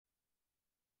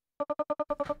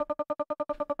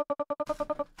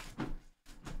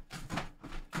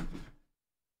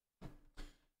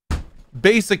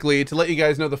basically, to let you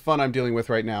guys know the fun I'm dealing with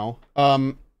right now,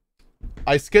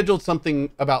 I scheduled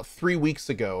something about 3 weeks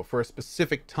ago for a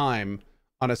specific time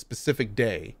on a specific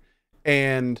day.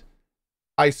 And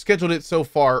I scheduled it so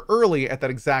far early at that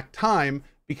exact time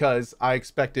because I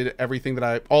expected everything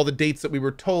that all the dates that we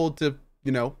were told to,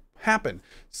 you know, happen.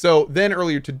 So then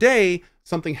earlier today,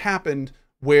 something happened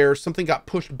where something got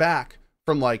pushed back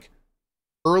from like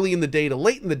early in the day to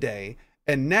late in the day.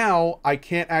 And now I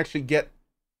can't actually get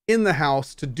in the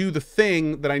house to do the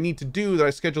thing that I need to do that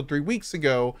I scheduled 3 weeks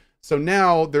ago. So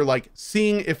now they're like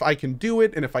seeing if I can do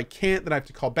it. And if I can't, then I have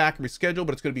to call back and reschedule,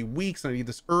 but it's going to be weeks and I need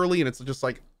this early. And it's just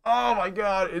like, oh my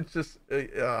God, it's just,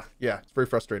 yeah, it's very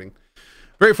frustrating.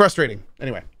 Very frustrating.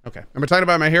 Anyway, okay. Am I talking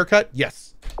about my haircut?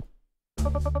 Yes.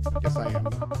 Yes, I am.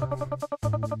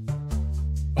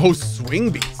 Oh,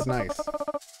 swing beats. Nice.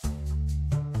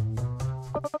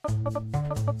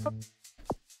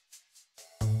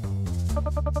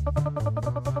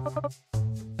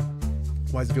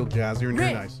 Why does it feel jazzier and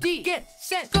very nice? Ready, get,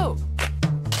 set, go.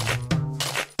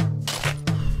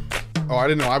 Oh, I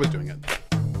didn't know I was doing it.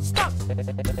 Stop.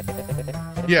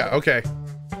 Yeah, okay.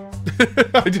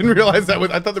 I didn't realize that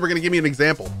I thought they were going to give me an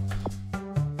example.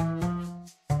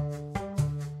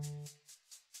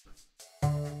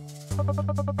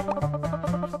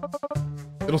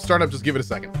 It'll start up, just give it a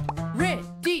second.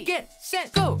 Ready, get,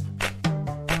 set, go.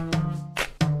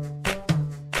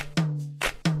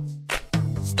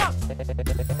 Stop.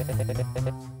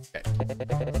 Okay.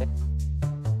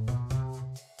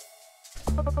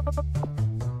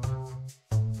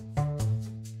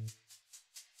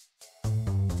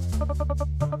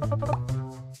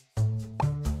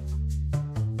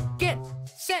 Get,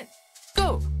 set,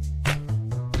 go.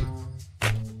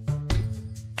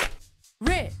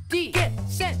 Ready, get,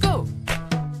 set, go.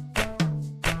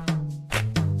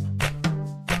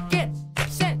 Get,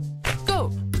 set,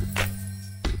 go.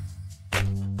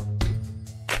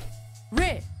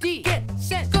 Ready, get,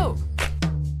 set, go.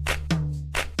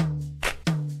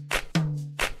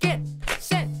 Get,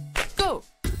 set, go.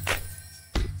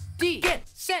 D, get,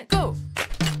 set, go.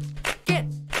 Get,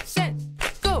 set,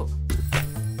 go.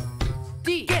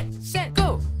 D, get, set,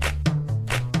 go.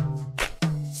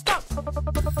 Stop.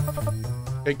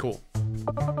 Okay, cool.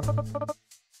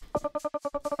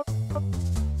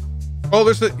 Oh,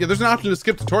 there's an option to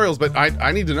skip tutorials, but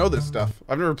I need to know this stuff.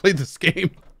 I've never played this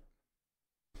game.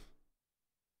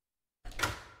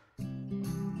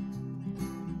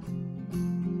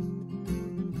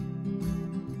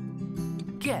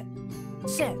 Get,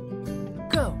 set,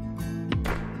 go.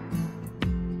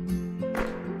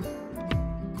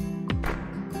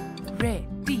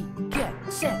 Ready, get,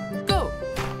 set, go.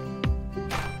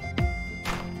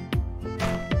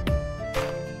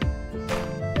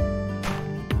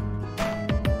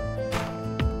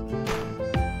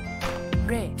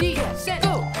 Ready, get, set,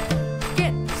 go.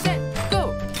 Get, set,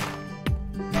 go.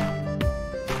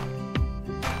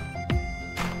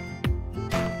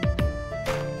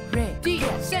 Ready,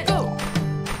 get, set, go.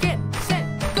 Get, set,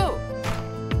 go.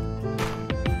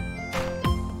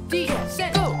 D, get,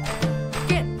 set, go.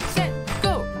 Get, set,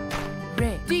 go.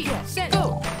 Ready, get, set,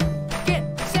 go. Get,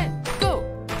 set, go.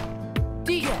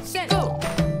 D, get, set, go.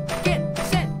 Get,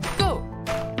 set, go.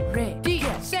 Ready,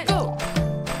 get, set, go.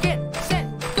 Get, set,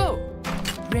 go.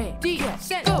 Ready, get,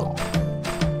 set, go.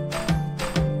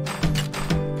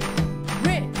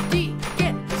 Ready, get,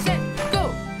 set,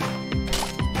 go.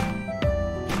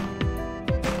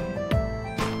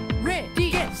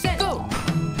 Ready, get, set, go.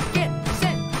 Get,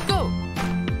 set, go.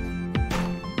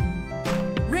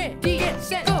 Ready, get,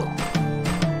 set, go.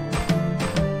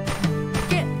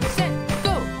 Get, set,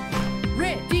 go.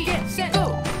 Ready, get, set,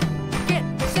 go. Get,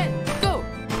 set, go.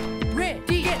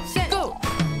 Ready, get, set, go.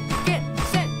 Get,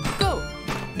 set, go.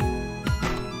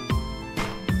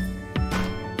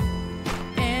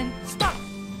 And stop.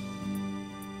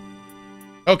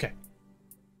 Okay.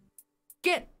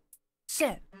 Get,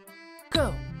 set,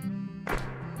 go.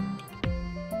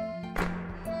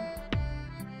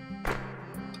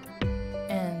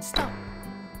 And stop.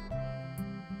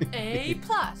 A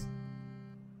plus.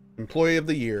 Employee of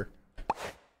the year.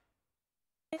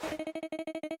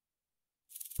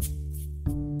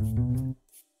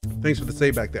 Thanks for the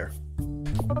save back there.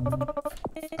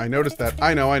 I noticed that.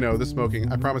 I know, the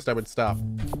smoking. I promised I would stop.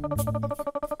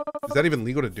 Is that even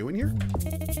legal to do in here?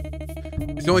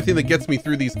 It's the only thing that gets me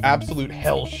through these absolute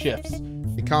hell shifts.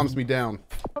 It calms me down.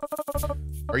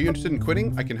 Are you interested in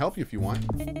quitting? I can help you if you want.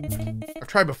 I've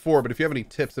tried before, but if you have any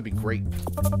tips, that'd be great.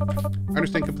 I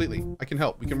understand completely. I can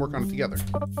help. We can work on it together.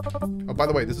 Oh, by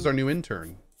the way, this is our new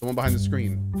intern. The one behind the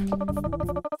screen.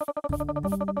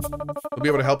 They'll be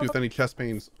able to help you with any chest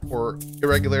pains or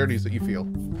irregularities that you feel.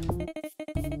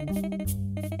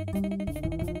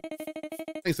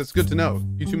 Thanks, that's good to know.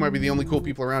 You two might be the only cool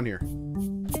people around here.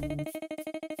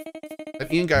 That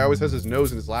Ian guy always has his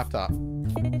nose in his laptop.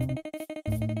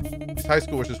 These high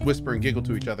schoolers just whisper and giggle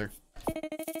to each other.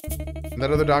 And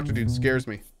that other doctor dude scares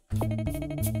me. Well,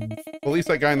 at least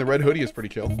that guy in the red hoodie is pretty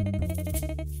chill.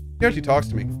 He actually talks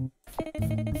to me.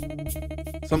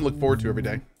 Something to look forward to every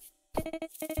day.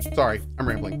 Sorry, I'm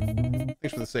rambling.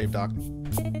 Thanks for the save, Doc.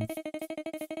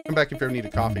 Come back if you ever need a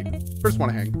coffee. First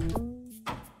want to hang.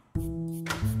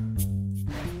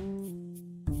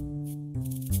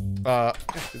 Yeah,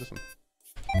 do this one.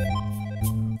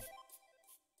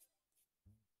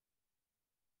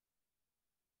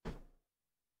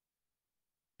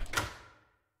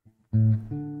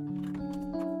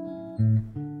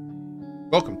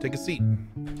 Welcome, take a seat.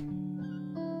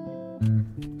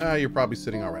 You're probably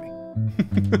sitting already.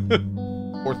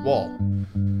 Fourth wall.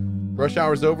 Rush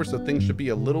hour's over, so things should be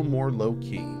a little more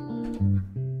low-key.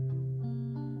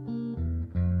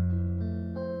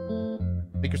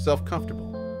 Make yourself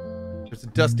comfortable. There's a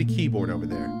dusty keyboard over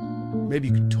there. Maybe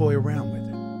you could toy around with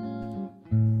it.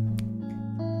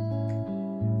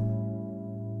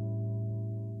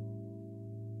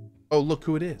 Oh, look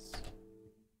who it is.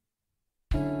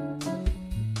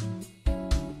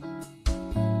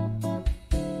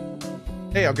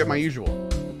 Hey, I'll get my usual.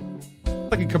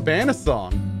 Like a Cabana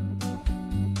song.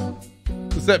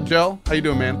 What's up, Joe? How you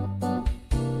doing, man?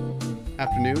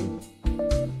 Afternoon.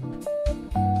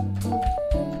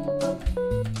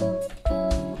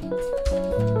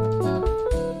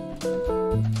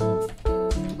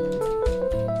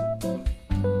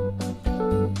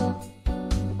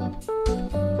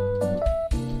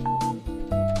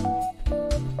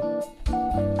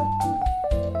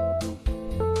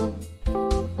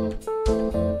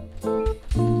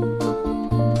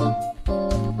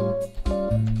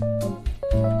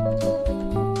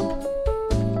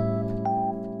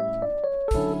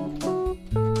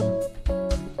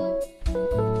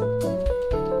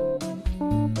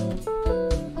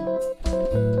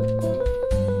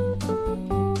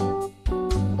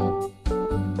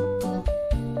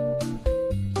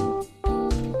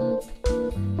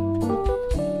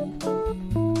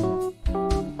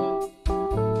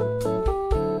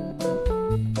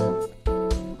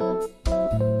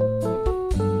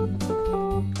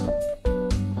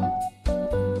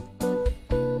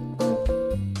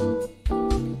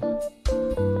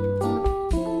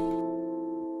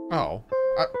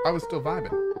 I was still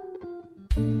vibing.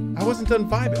 I wasn't done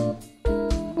vibing.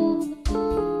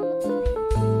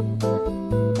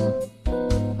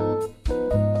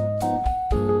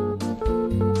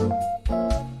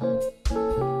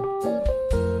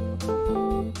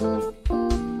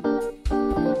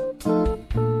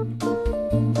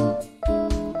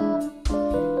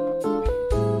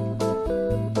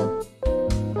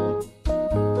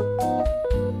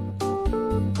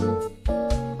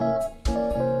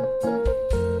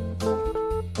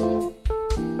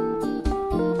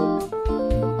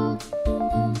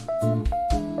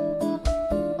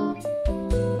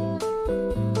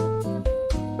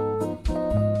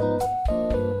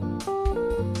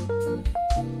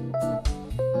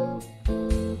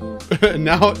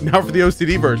 now for the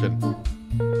OCD version.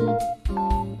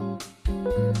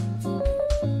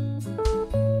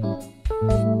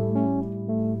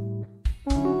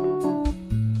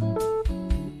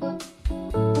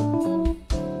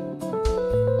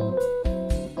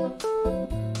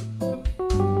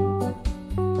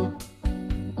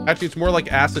 Actually, it's more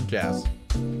like acid jazz.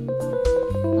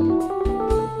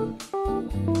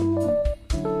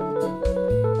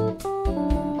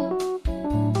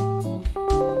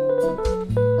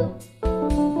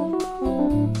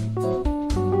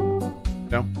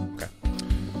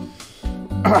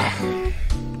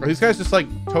 Are these guys just like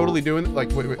totally doing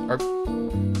like wait,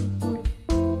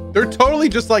 they're totally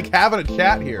just like having a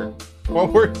chat here while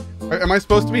am I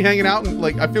supposed to be hanging out and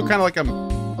like I feel kind of like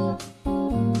I'm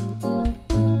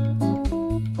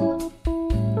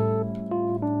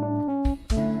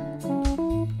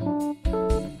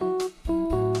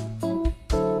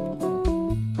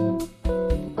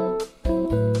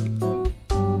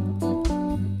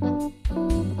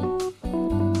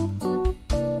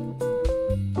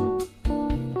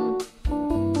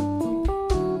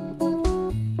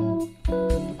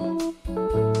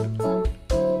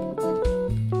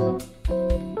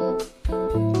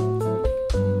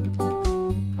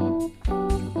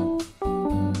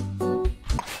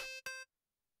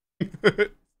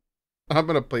I'm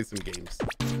gonna play some games.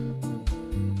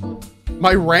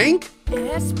 My rank?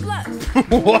 S plus.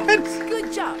 What?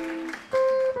 Good job.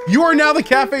 You are now the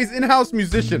cafe's in-house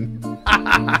musician.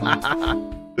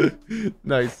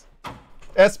 Nice.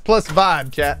 S plus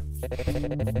vibe, chat.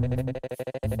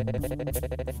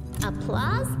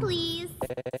 Applause, please.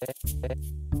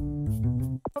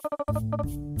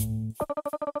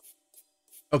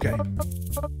 Okay.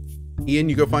 Ian,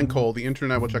 you go find Cohh. The intern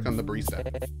and I will check on the barista.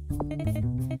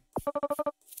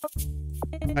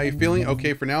 How you feeling?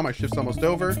 Okay for now. My shift's almost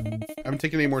over. I haven't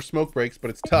taken any more smoke breaks, but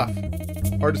it's tough.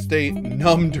 Hard to stay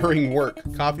numb during work.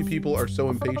 Coffee people are so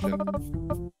impatient.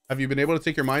 Have you been able to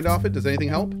take your mind off it? Does anything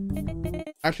help?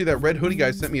 Actually, that red hoodie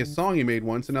guy sent me a song he made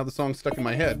once, and now the song's stuck in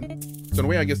my head. So in a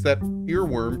way, I guess that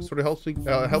earworm sort of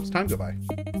helps time go by.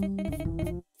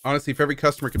 Honestly, if every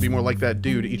customer could be more like that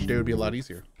dude, each day would be a lot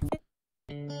easier.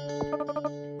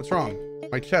 What's wrong?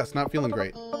 My chest, not feeling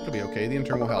great. It'll be okay. The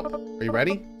intern will help. Are you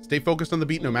ready? Stay focused on the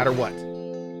beat no matter what.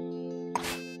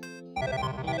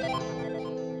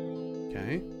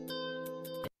 Okay.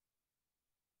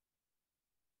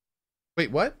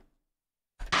 Wait, what?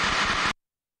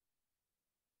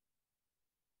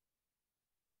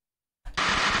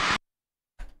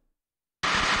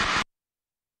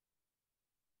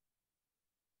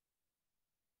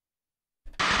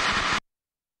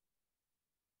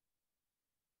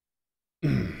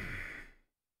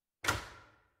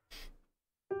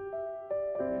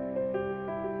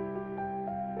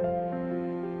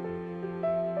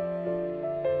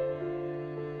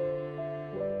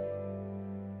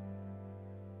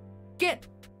 Get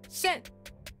set,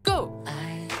 go.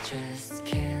 I just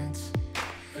can't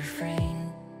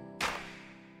refrain.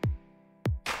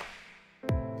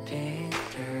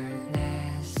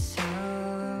 Bitterness so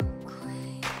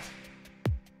quaint.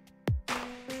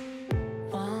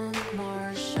 One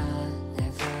more shot,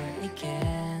 never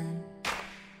again.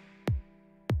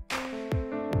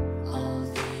 All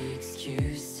the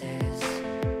excuses,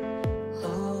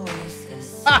 always the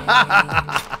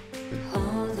same.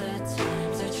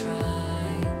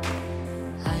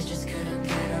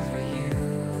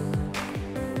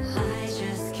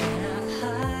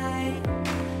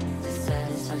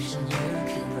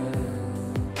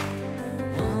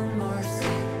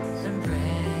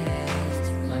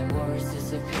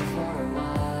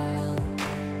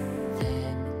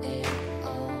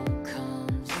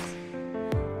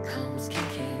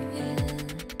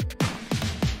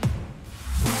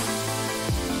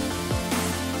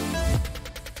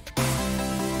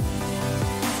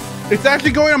 It's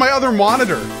actually going on my other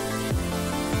monitor.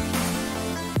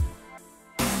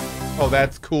 Oh,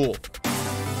 that's cool.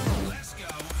 Let's go.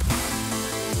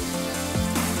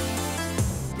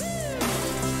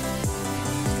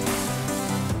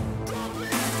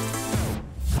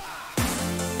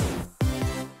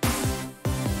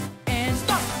 And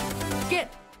stop.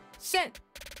 Get set,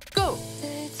 go.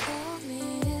 They told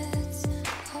me it's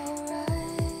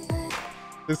alright.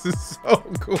 This is so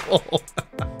cool.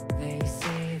 They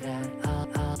say that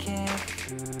I'll get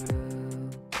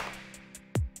through.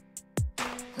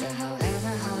 But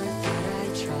however hard that I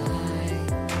try,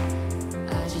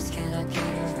 I just cannot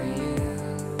get over you.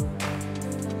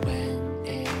 When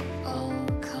it all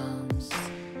comes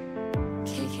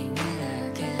kicking in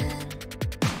again.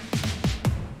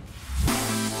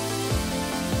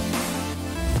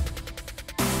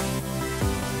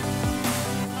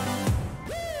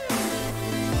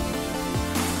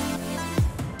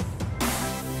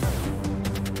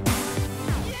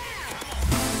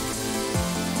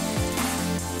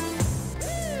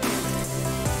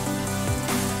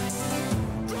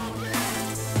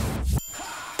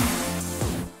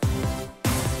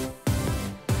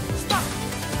 Stop.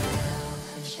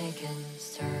 I'm shaken,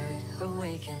 stirred,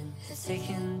 awakened. It's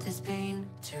taken this pain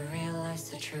to realize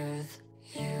the truth.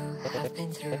 You have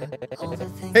been through all the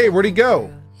things. Hey, where'd he go?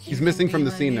 He's missing from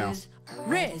the scene now.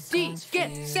 Ready,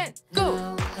 get set, go.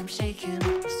 Now I'm shaken,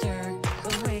 stirred,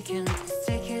 awakened. It's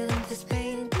taken this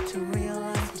pain to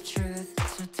realize the truth.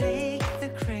 So take the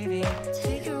craving,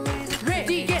 take away the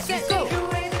Ready, craving, get set, go. take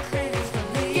away the cravings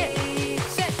from me. Get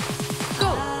set, go.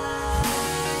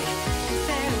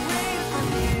 Stay away from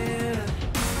you.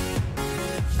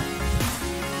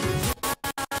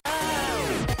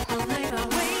 I'll make my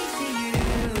way to you.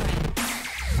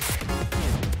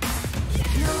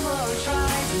 No more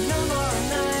tries, no more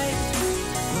nights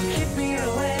will keep me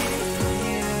away from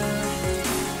you.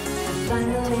 I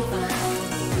finally found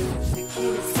the key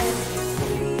to set me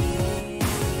free.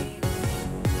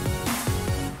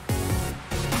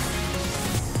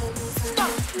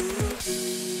 Stop.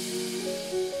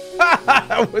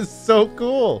 That was so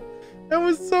cool. That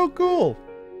was so cool.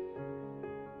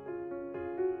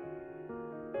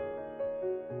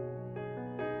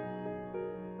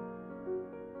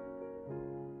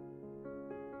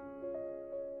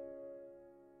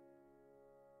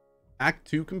 Act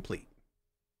 2 complete.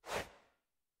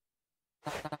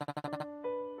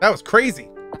 That was crazy.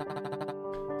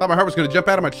 Thought my heart was going to jump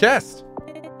out of my chest.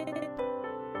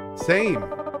 Same.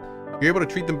 You're able to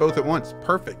treat them both at once.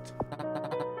 Perfect.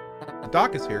 The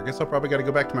doc is here. Guess I'll probably got to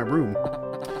go back to my room.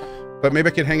 But maybe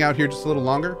I could hang out here just a little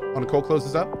longer while Nicole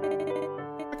closes up.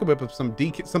 I could whip up something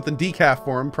decaf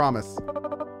for him. Promise.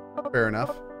 Fair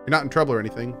enough. You're not in trouble or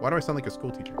anything. Why do I sound like a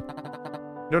school teacher?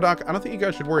 You know, Doc, I don't think you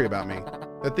guys should worry about me.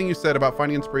 That thing you said about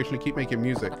finding inspiration to keep making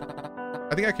music.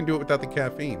 I think I can do it without the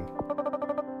caffeine.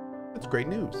 That's great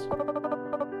news.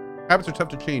 Habits are tough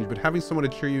to change, but having someone to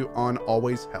cheer you on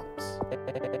always helps.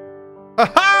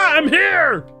 Aha! I'm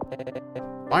here!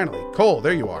 Finally. Cole,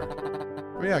 there you are.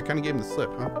 Oh yeah, I kind of gave him the slip,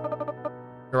 huh?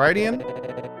 You alright, Ian?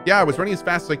 Yeah, I was running as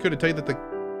fast as I could to tell you that the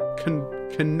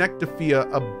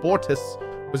Connectifia abortus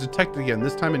was detected again,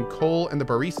 this time in Cohh and the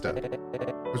barista.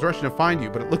 I was rushing to find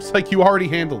you, but it looks like you already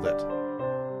handled it.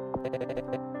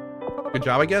 Good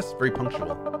job, I guess? Very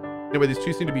punctual. Anyway, these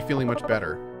two seem to be feeling much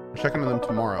better. We'll check on them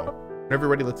tomorrow. Whenever you're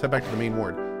ready, let's head back to the main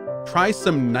ward. Try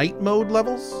some night mode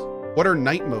levels? What are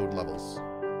night mode levels?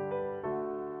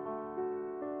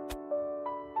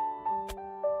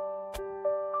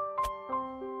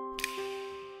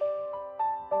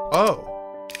 Oh.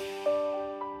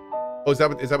 Oh, is that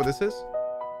what this is?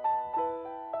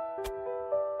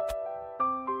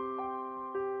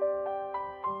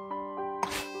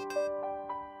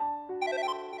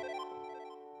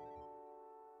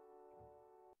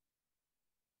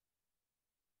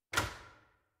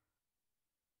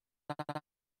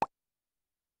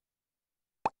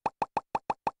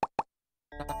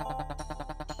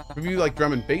 Maybe you like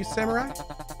drum and bass, Samurai?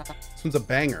 This one's a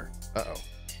banger. Uh-oh.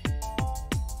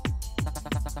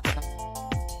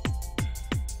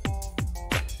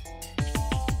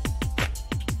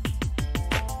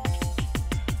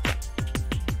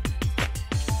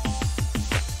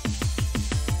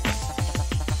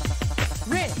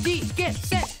 Ready, get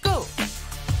set, go!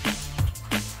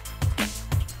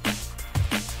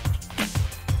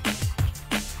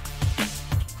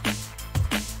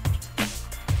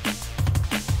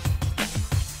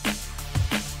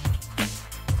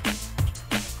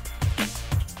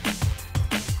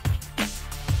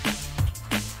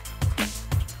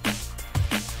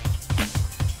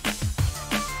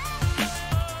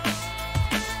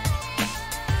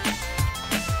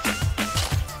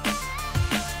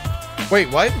 Wait,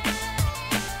 what?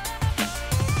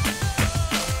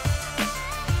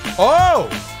 Oh!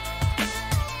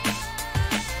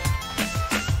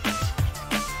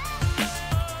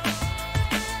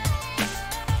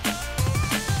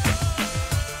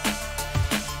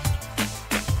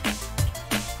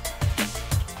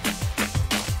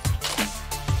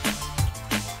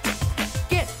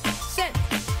 Get set,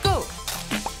 go!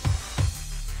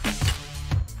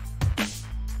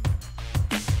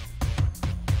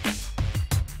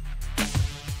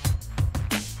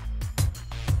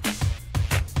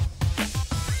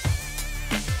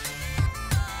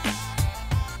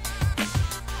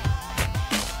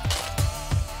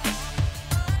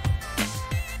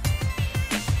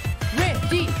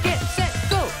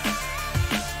 Ready, get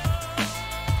set, go!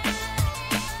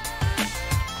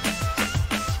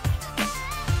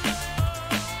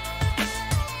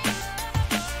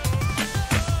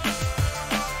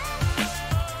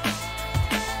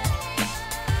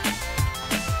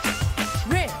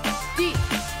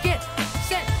 Ready, get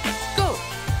set, go!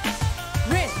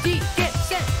 Ready, get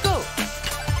set, go!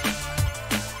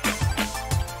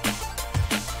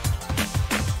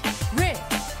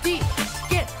 Ready,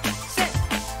 get set,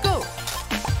 go!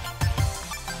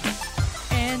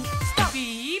 And stop.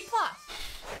 B+.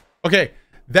 Okay,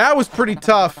 that was pretty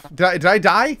tough. Did I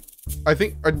die? I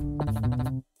think...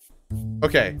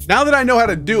 okay, now that I know how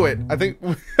to do it, I think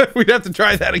we'd have to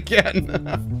try that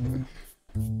again.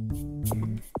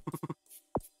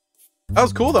 That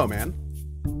was cool though, man.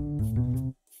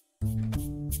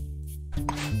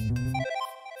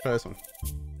 Try this one.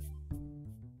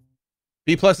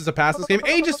 B+ is a pass this game.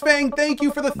 Aegis Fang, thank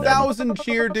you for the 1,000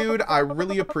 cheer, dude. I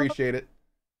really appreciate it.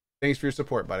 Thanks for your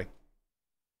support, buddy.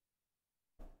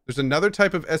 There's another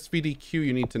type of SVDQ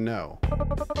you need to know.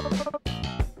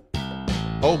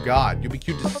 Oh God, you'll be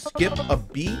cued to skip a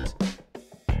beat?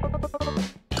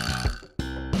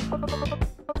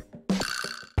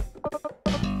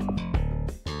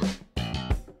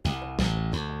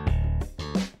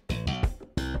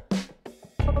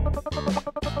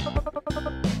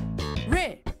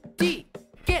 Ready,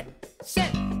 get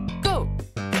set, go!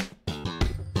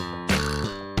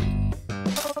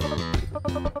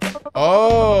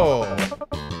 Oh.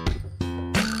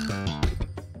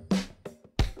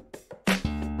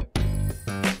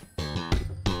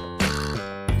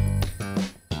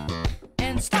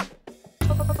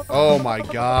 Oh my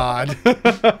god.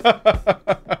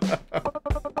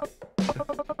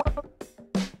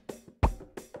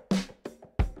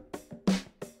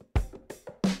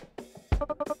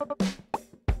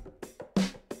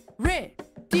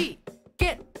 Ready,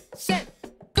 get, set,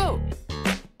 go.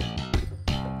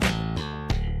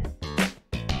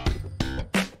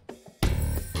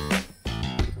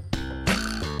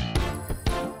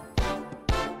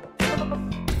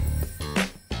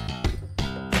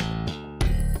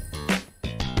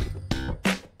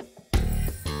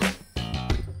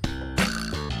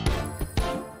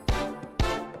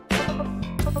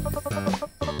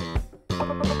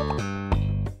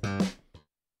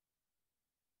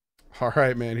 All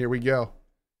right, man, here we go.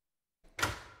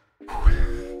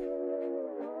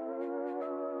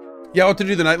 Yeah, what to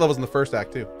do the night levels in the first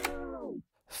act, too.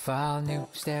 File new,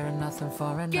 staring nothing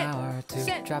for an Get hour or two.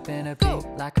 set, Dropping a go.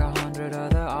 beat like 100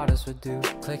 other artists would do.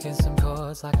 Clicking some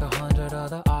chords like 100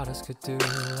 other artists could do.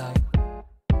 Like,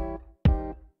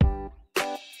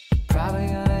 probably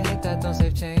gonna hit that don't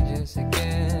save changes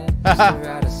again. Just to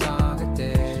write a song a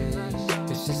day.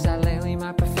 It's just that lately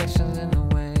my perfection's in the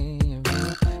way of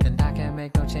me, and I can't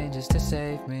make no changes to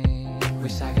save me.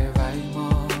 Wish I could write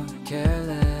more and care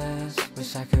less.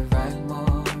 Wish I could write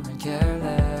more and care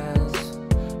less.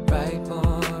 Write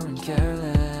more and care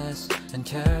less and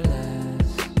care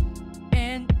less.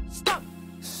 And stop.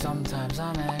 Sometimes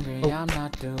I'm angry, I'm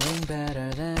not doing better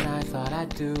than I thought I'd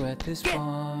do at this Get,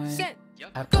 point. set,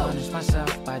 I punished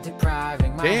myself by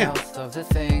depriving my Damn. health of the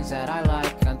things that I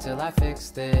like until I fix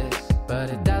this. But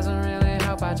it doesn't really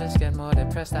help, I just get more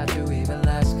depressed. I do even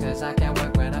less, cause I can't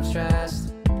work when I'm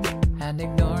stressed. And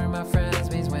ignoring my friends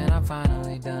means when I'm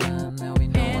finally done, there'll be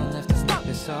no one left to make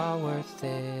this all worth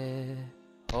it.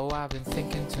 Oh, I've been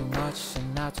thinking too much,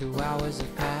 and now 2 hours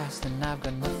have passed, and I've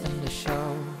got nothing to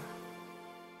show.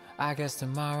 I guess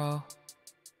tomorrow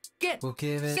get, we'll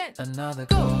give it set, another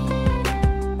go. go.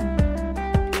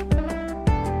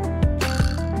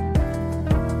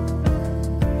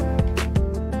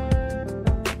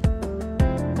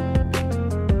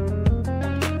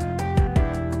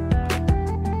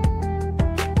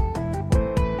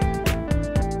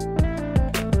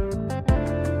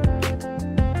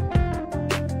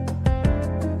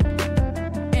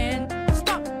 And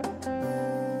stop.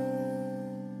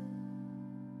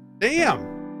 Damn.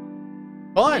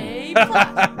 Fun. A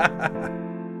plus.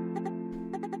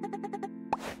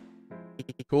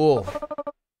 Cool.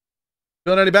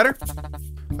 Feeling any better?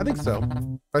 I think so.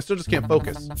 I still just can't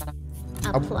focus.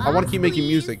 I want to keep making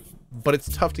music, but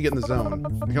it's tough to get in the zone.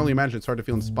 I can only imagine it's hard to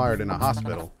feel inspired in a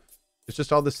hospital. It's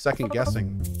just all this second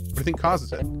guessing. What do you think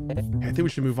causes it? Hey, I think we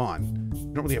should move on.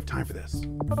 We don't really have time for this.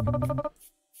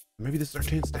 Maybe this is our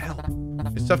chance to help.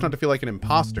 It's tough not to feel like an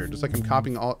imposter, just like I'm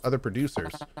copying all other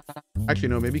producers. Actually,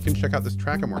 no, maybe you can check out this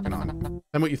track I'm working on.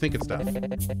 Tell me what you think and stuff.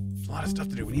 There's a lot of stuff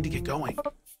to do. We need to get going.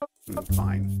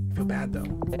 Fine. I feel bad, though.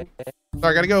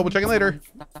 Sorry, I gotta go. We'll check in later.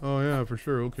 Oh, yeah, for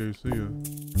sure. Okay, see ya.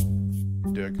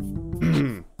 Dick.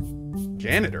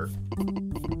 Janitor?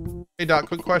 Hey, Doc,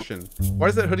 quick question. Why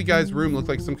does that hoodie guy's room look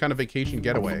like some kind of vacation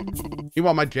getaway?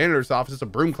 Meanwhile, my janitor's office is a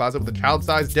broom closet with a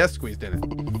child-sized desk squeezed in it.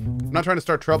 I'm not trying to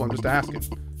start trouble. I'm just asking.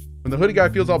 When the hoodie guy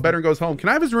feels all better and goes home, can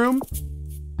I have his room?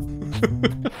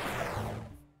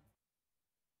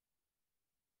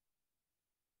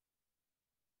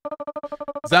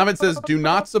 Zavit says, do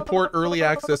not support early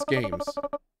access games.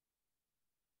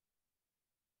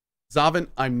 Zavin,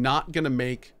 I'm not going to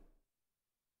make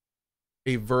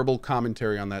a verbal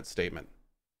commentary on that statement.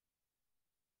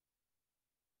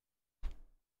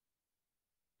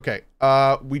 Okay,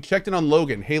 we checked in on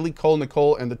Logan, Haley, Cole,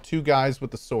 Nicole, and the 2 guys with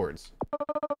the swords.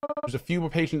 There's a few more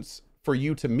patients for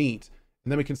you to meet,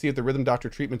 and then we can see if the rhythm doctor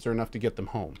treatments are enough to get them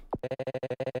home.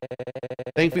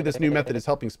 Thankfully, this new method is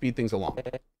helping speed things along.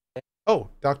 Oh,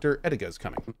 Dr. Ediga is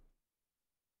coming.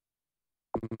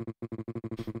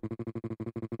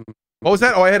 What was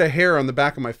that? Oh, I had a hair on the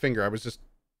back of my finger. I was just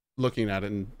looking at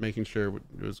it and making sure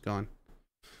it was gone.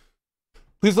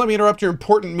 Please let me interrupt your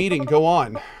important meeting. Go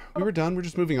on. We were done. We're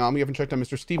just moving on. We haven't checked on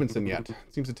Mr. Stevenson yet. It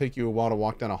seems to take you a while to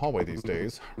walk down a hallway these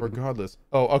days. Regardless.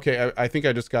 Oh, okay. I think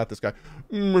I just got this guy.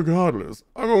 Regardless,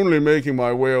 I'm only making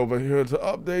my way over here to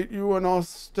update you on our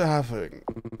staffing.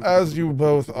 As you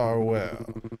both are aware,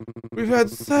 we've had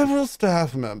several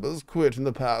staff members quit in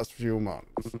the past few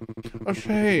months. A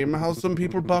shame how some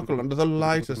people buckle under the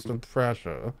lightest of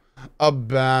pressure,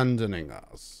 abandoning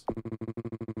us.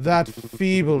 That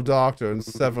feeble doctor and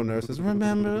several nurses,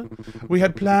 remember? We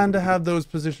had planned to have those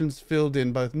positions filled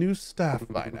in by new staff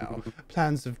by now.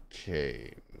 Plans have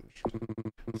changed.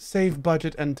 Save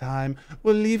budget and time,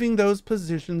 we're leaving those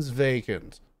positions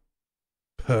vacant.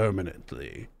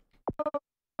 Permanently.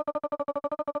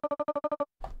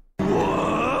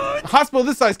 hospital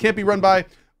this size can't be run by,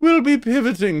 we'll be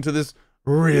pivoting to this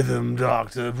rhythm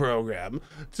doctor program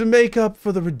to make up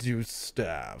for the reduced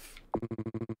staff.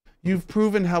 You've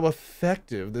proven how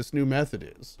effective this new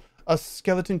method is. A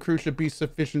skeleton crew should be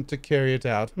sufficient to carry it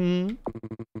out,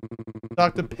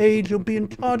 Dr. Page, you'll be in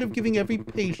charge of giving every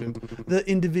patient the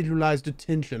individualized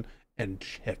attention and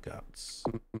checkups.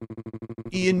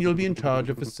 Ian, you'll be in charge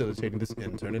of facilitating this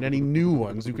intern and any new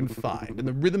ones you can find in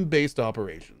the rhythm-based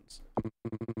operations.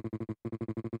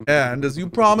 And as you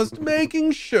promised,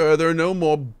 making sure there are no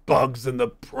more bugs in the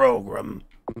program.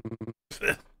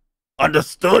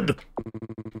 Understood?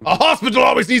 A hospital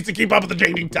always needs to keep up with the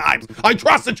changing times. I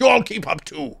trust that you all keep up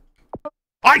too.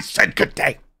 I said good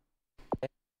day.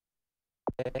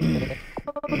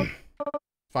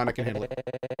 Fine, I can handle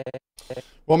it.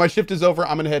 Well, my shift is over.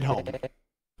 I'm gonna head home.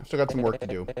 I've still got some work to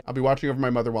do. I'll be watching over my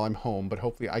mother while I'm home, but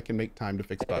hopefully I can make time to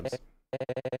fix bugs.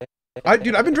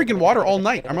 Dude, I've been drinking water all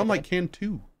night. I'm on like can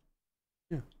 2.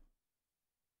 Yeah.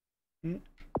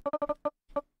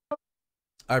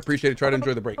 I appreciate it. Try to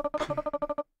enjoy the break.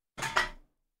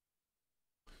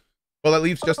 Well, that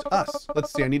leaves just us.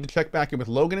 Let's see. I need to check back in with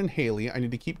Logan and Haley. I need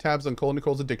to keep tabs on Cole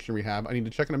Nicole's addiction rehab. I need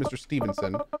to check in on Mr.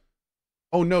 Stevenson.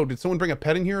 Oh no, did someone bring a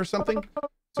pet in here or something?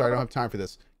 Sorry, I don't have time for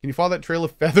this. Can you follow that trail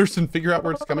of feathers and figure out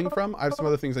where it's coming from? I have some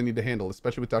other things I need to handle,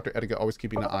 especially with Dr. Edgar always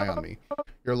keeping an eye on me.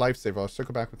 You're a lifesaver. I'll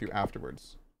circle back with you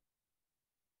afterwards.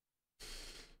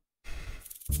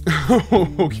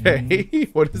 Okay,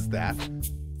 what is that?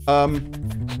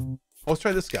 Let's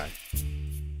try this guy.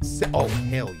 Oh,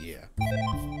 hell yeah.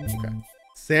 Okay.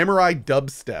 Samurai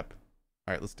dubstep.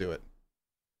 All right, let's do it.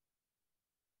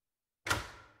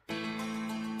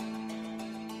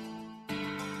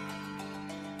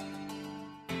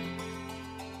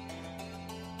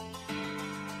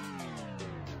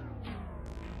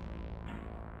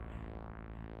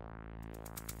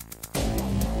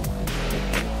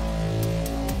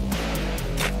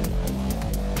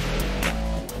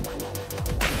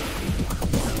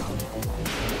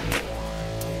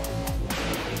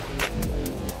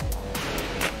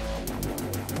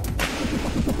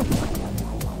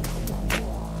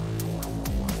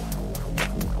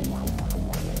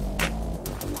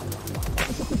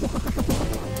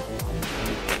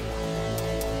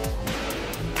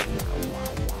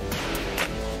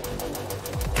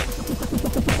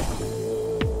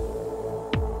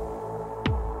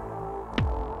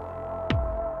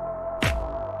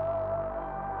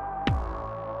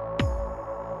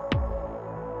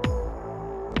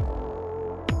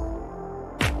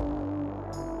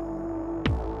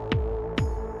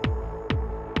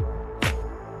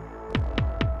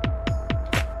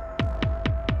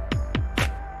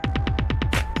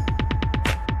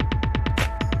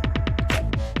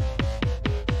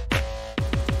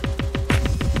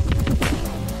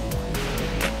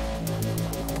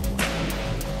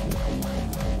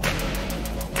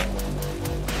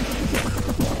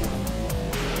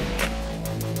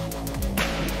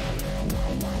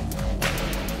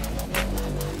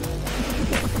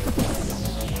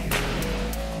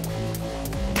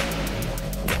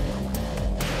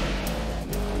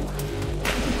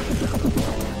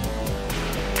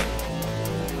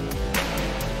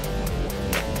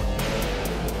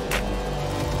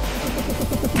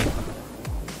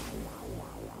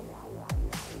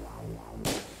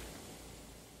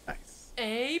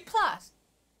 A+.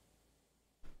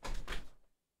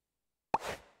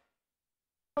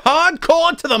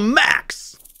 Hardcore to the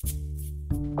max.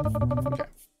 Okay.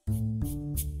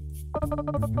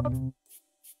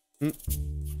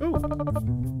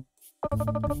 Ooh.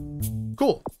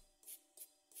 Cool.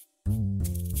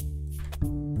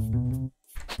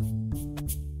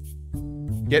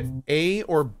 Get A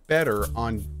or better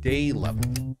on day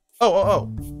level.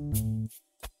 Oh.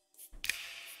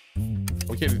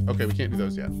 We can't. Okay, we can't do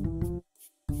those yet.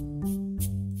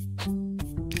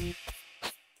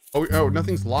 Oh,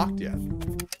 nothing's locked yet.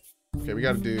 Okay, we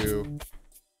got to do.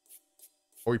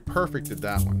 Oh, we perfected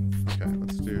that one. Okay,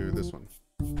 let's do this one.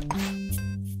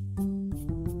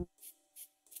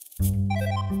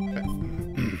 Okay.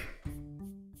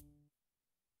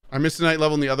 I missed a night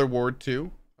level in the other ward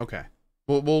too. Okay,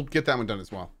 we'll get that one done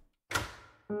as well.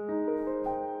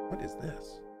 What is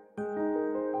this?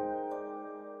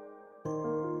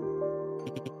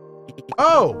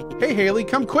 Oh, hey Haley,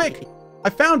 come quick! I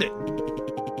found it.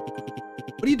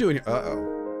 What are you doing here? Uh-oh.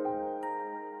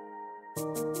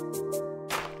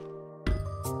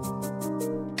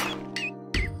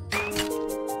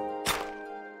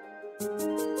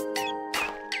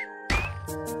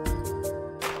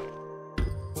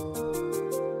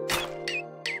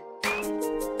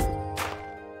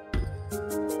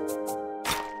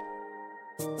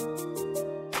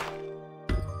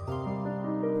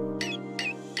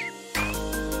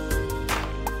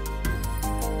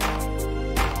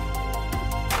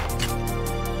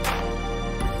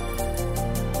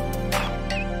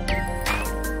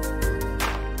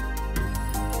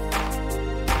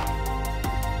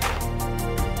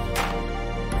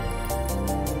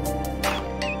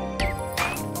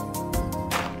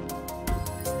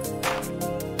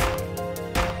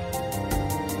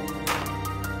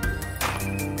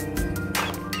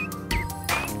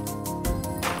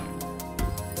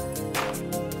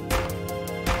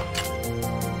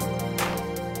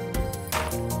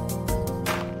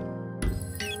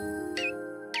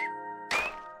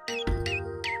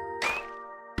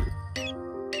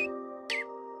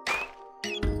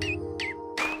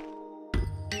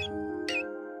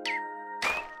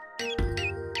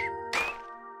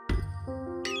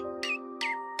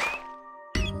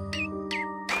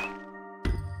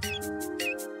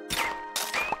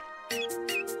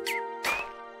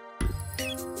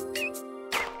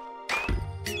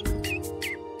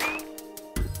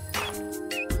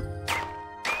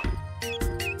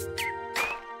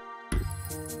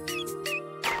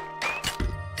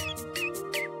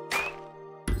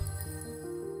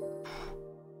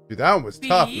 Dude, that one was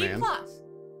tough, B man. plus.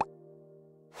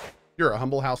 You're a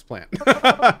humble houseplant.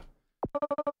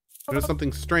 Notice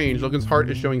something strange. Logan's heart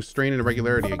is showing strain and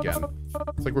irregularity again.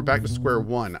 It's like we're back to square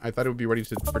one. I thought it would be ready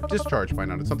for discharge by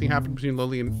now. Did something happen between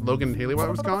Logan and Haley while I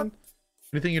was gone?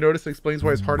 Anything you notice that explains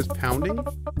why his heart is pounding?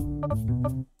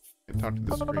 And talk to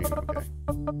the screen.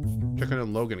 Okay. Check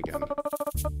on Logan again.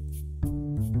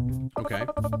 Okay.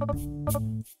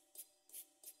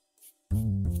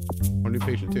 One new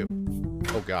patient too.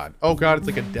 Oh god. Oh god, it's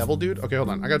like a devil dude? Okay, hold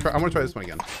on. I want to try this one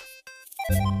again.